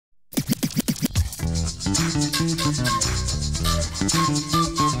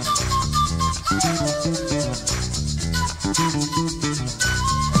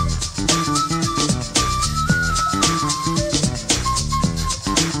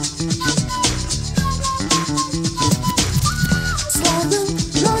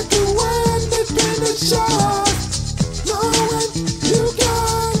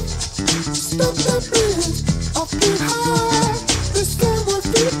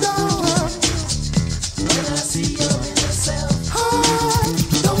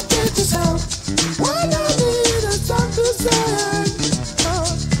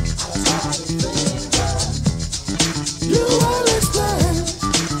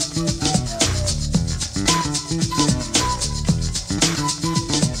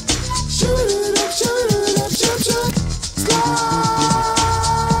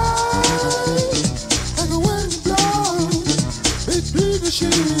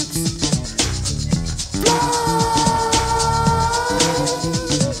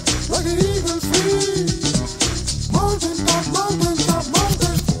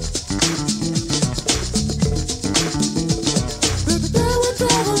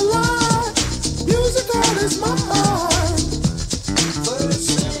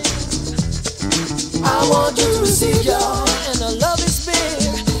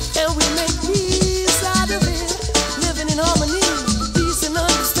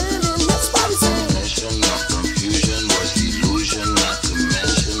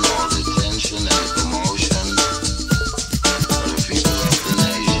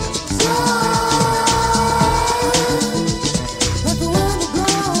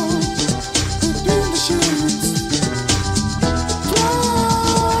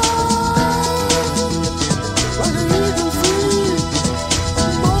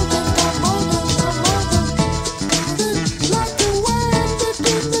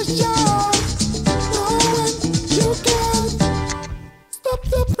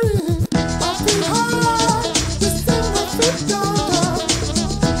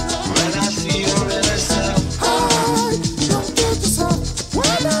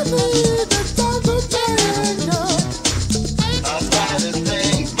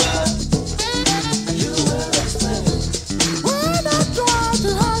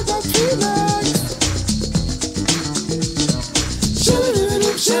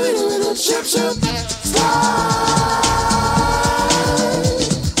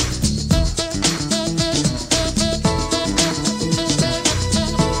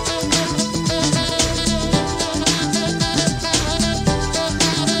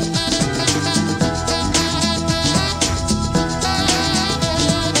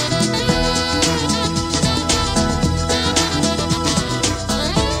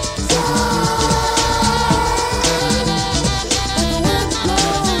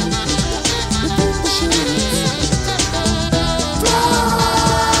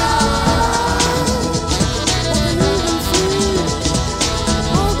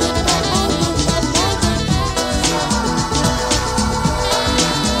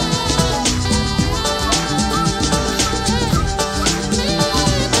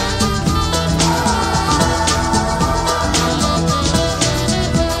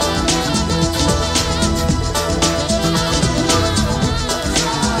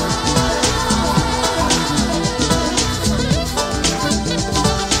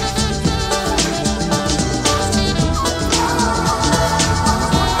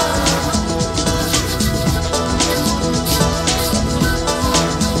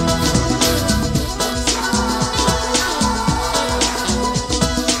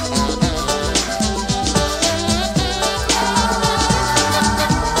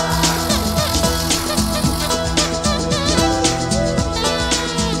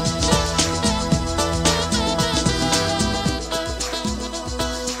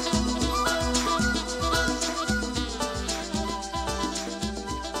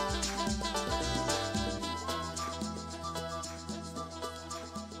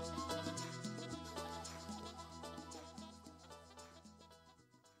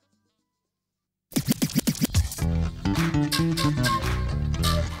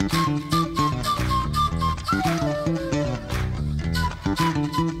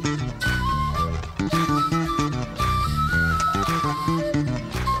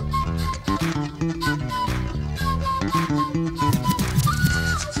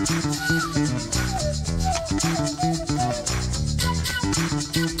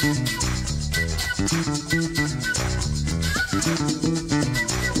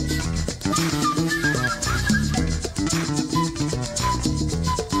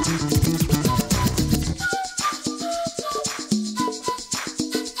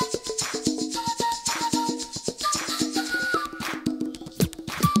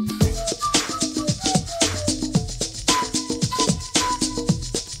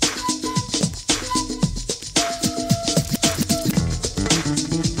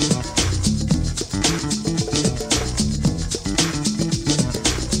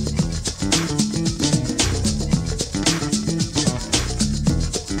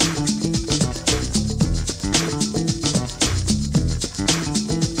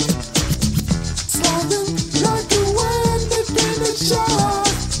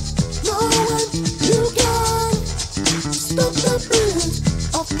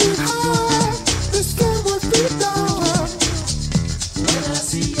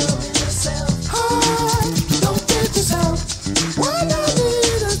Don't get yourself. What I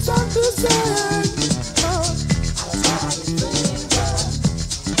need is something to say.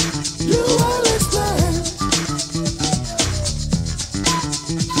 You will explain.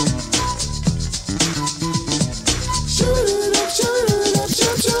 Shoot it up,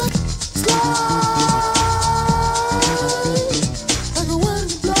 shoot, shoot. Slide like a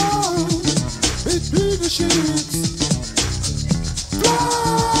wind blows. Big sheets.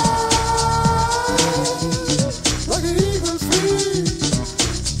 Fly.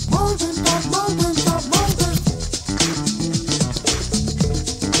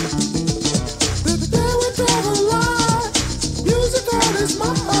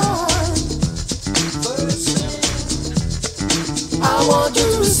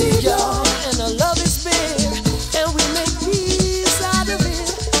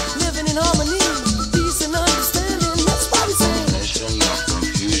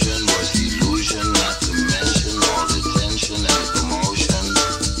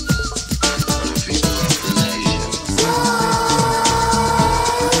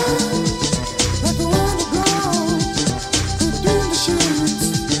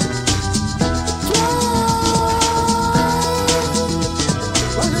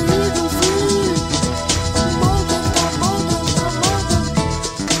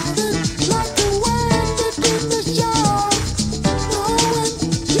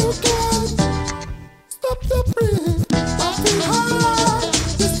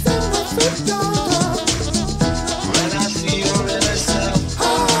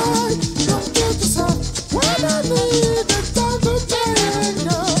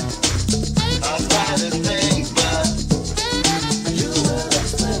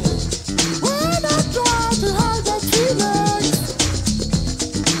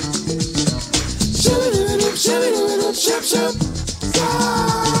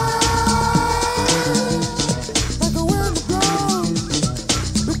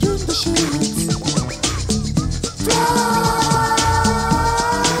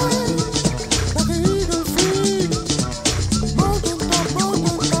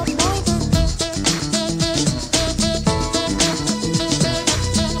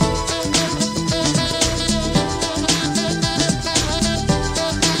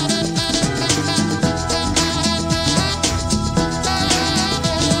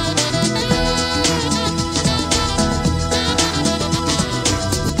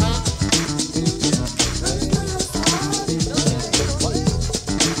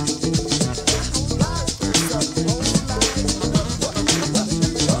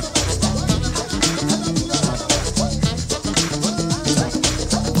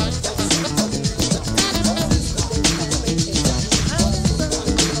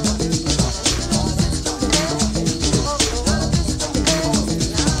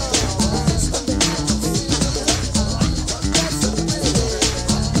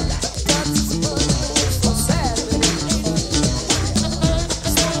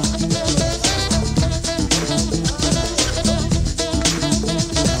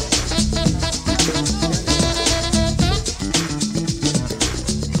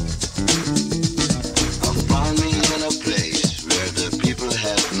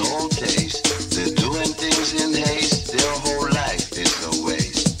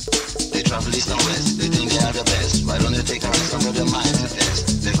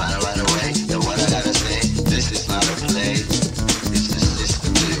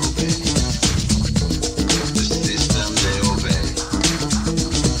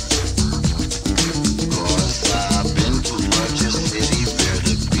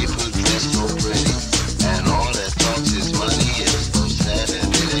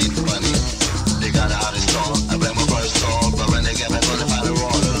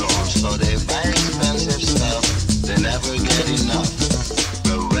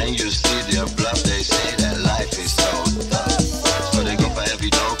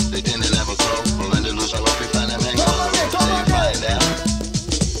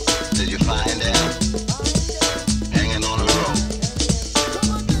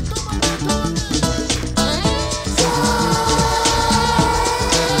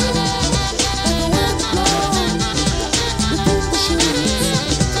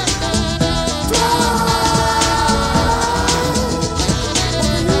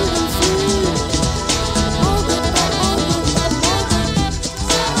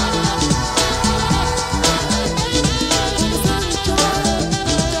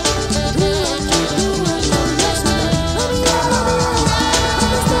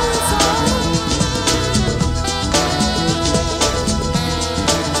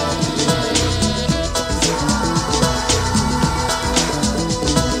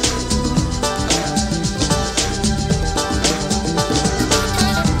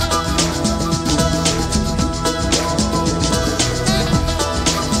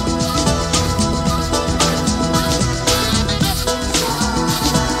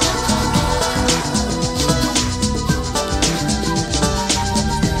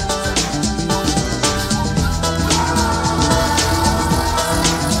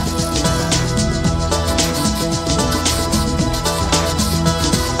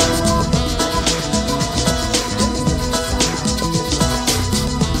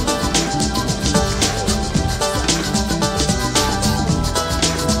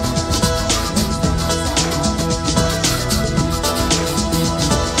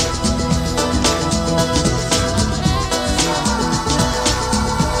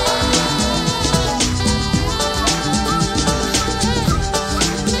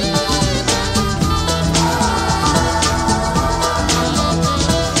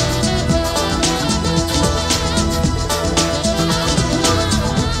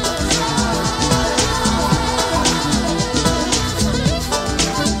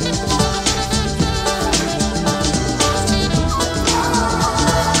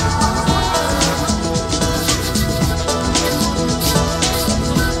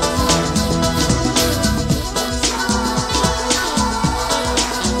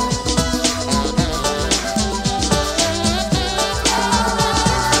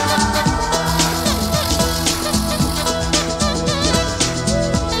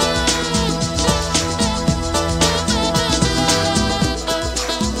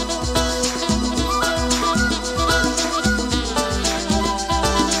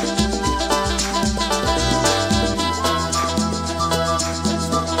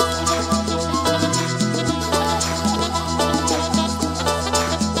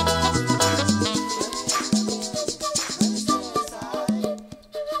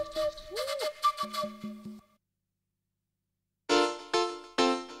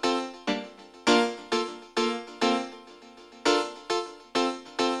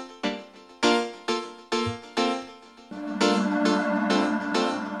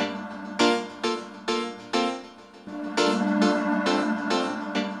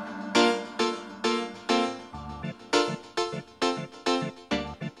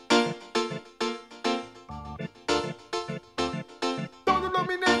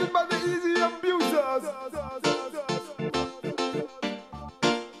 dominated by the easy abusers.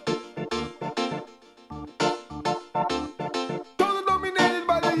 Totally dominated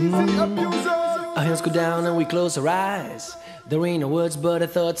by the easy abusers. Our hands go down and we close our eyes. There ain't no words but our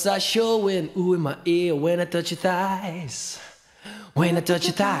thoughts are showing. Ooh in my ear when I touch your thighs. When I touch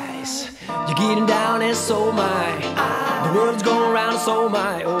your thighs, you're getting down and so am I. The world's going around and so am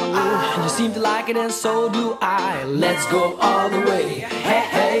I. Oh, you seem to like it and so do I. Let's go all the way. Hey,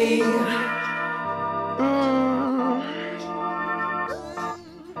 hey.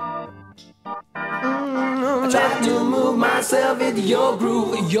 Try to move myself into your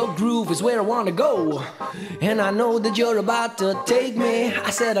groove. Your groove is where I wanna go. And I know that you're about to take me. I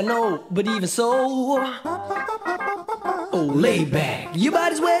said I know, but even so, oh, lay back. Your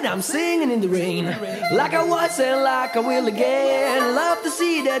body's wet, I'm singing in the rain. Like I was and like I will again. Love to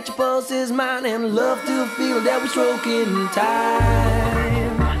see that your pulse is mine, and love to feel that we're stroking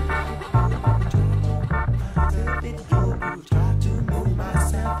time.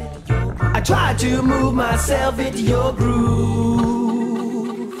 I try to move myself into your groove.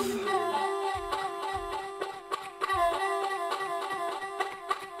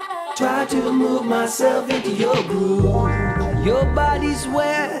 Try to move myself into your groove. Your body's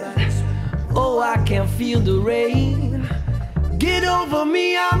wet, oh I can feel the rain. Get over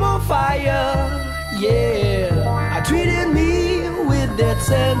me, I'm on fire, yeah. I treated me with that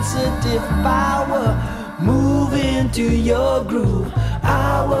sensitive power. Move into your groove,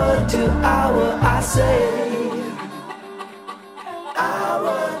 hour to hour I say.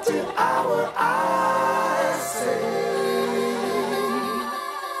 Hour to hour I say.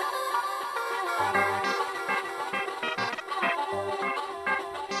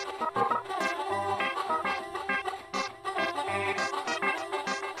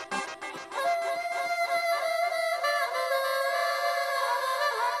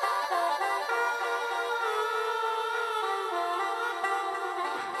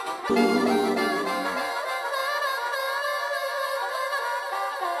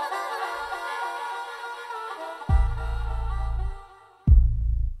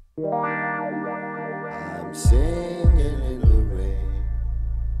 I'm singing in the rain,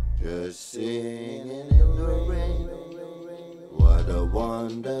 just singing in the rain. What a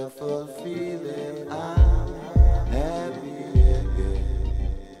wonderful feeling, I'm happy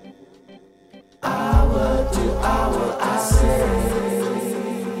again. Hour to hour I say,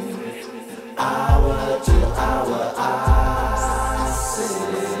 hour to hour I say.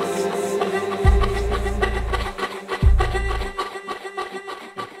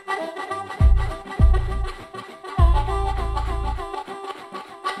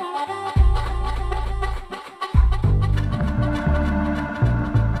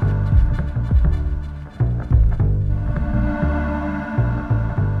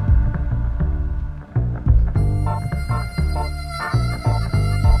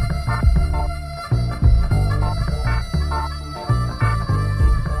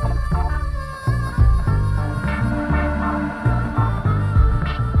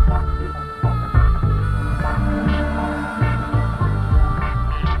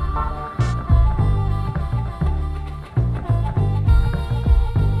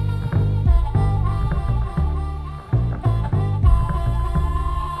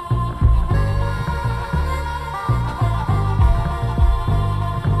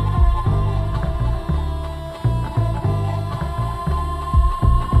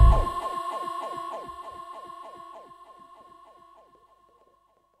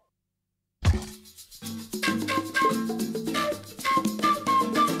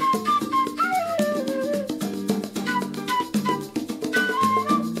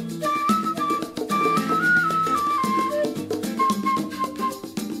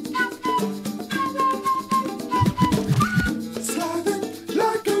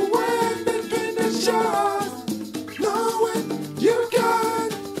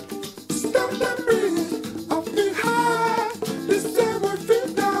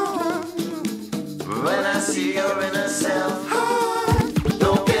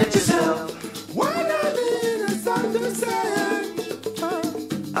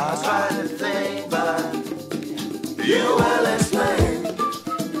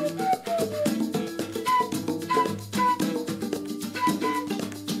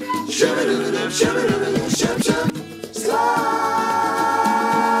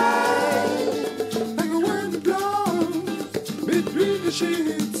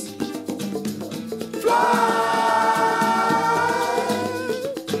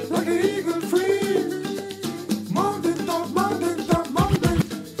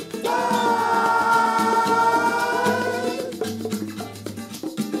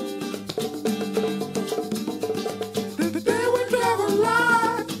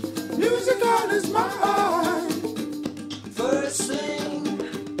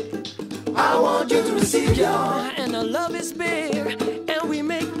 secure, and our love is big, and we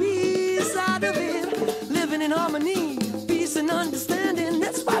make peace out of it, living in harmony, peace and understanding.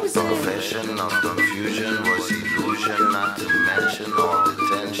 That's why we say confession of confusion was illusion, not to mention all the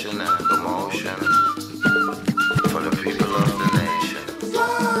tension and commotion for the people of the nation.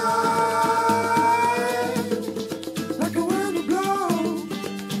 Like a wind to blow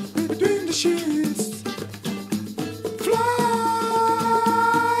between the sheets. Fly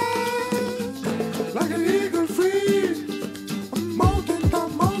like an eagle free. Mountain to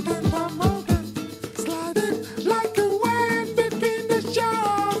mountain to mountain. Sliding like a wind between the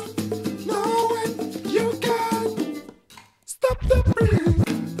shores. Knowing you can stop the breeze.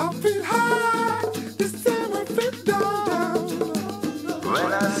 I feel high. This time I feel down. When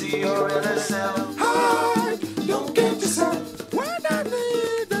I see your inner self, High, don't get yourself. When I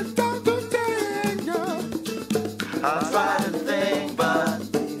need the time to take you. I'll try to think, but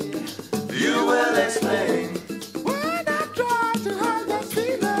you will explain. When I try to hide my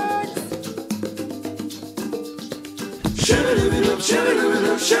feelings. Shimmy-dooby-doop,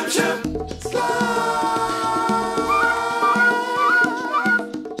 shimmy-dooby-doop, ship-ship.